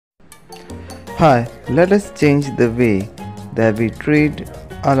Hi, let us change the way that we treat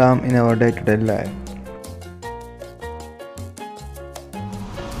alarm in our day-to-day life.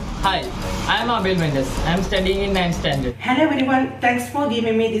 Hi, I am Abel Mendes. I am studying in 9th standard. Hello everyone, thanks for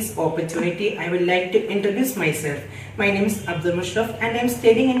giving me this opportunity. I would like to introduce myself. My name is Abdul Mushraf and I am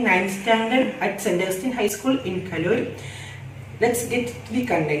studying in 9th standard at St. Augustine High School in Kaloor. Let's get to the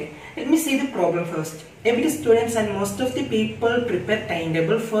content. Let me see the problem first. Every students and most of the people prepare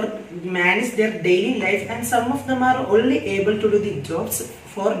timetable for manage their daily life, and some of them are only able to do the jobs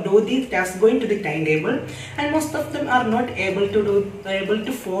for do the tasks going to the timetable, and most of them are not able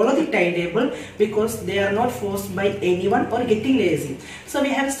to follow the timetable because they are not forced by anyone or getting lazy. So we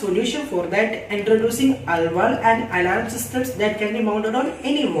have a solution for that, introducing Alwall and alarm systems that can be mounted on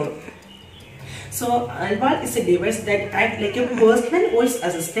any wall. So Alwall is a device that acts like a personal voice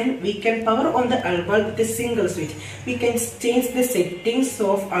assistant. We can power on the Alwall with a single switch. We can change the settings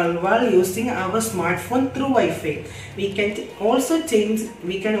of Alwall using our smartphone through Wi-Fi. We can also change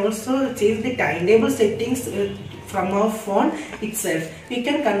the timetable settings from our phone itself. We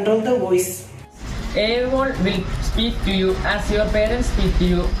can control the voice. Alwall will speak to you as your parents speak to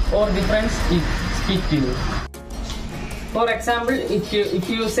you or the friends speak to you. For example, if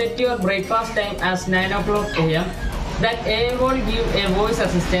you set your breakfast time as 9 o'clock am, that Alwall will give a voice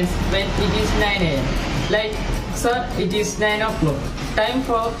assistance when it is 9 am. Like, sir, it is 9 o'clock, time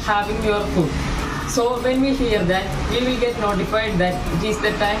for having your food. So when we hear that, we will get notified that it is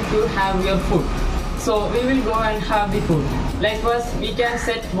the time to have your food. So we will go and have the food. Likewise, we can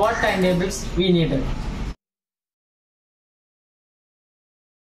set what timetables we needed.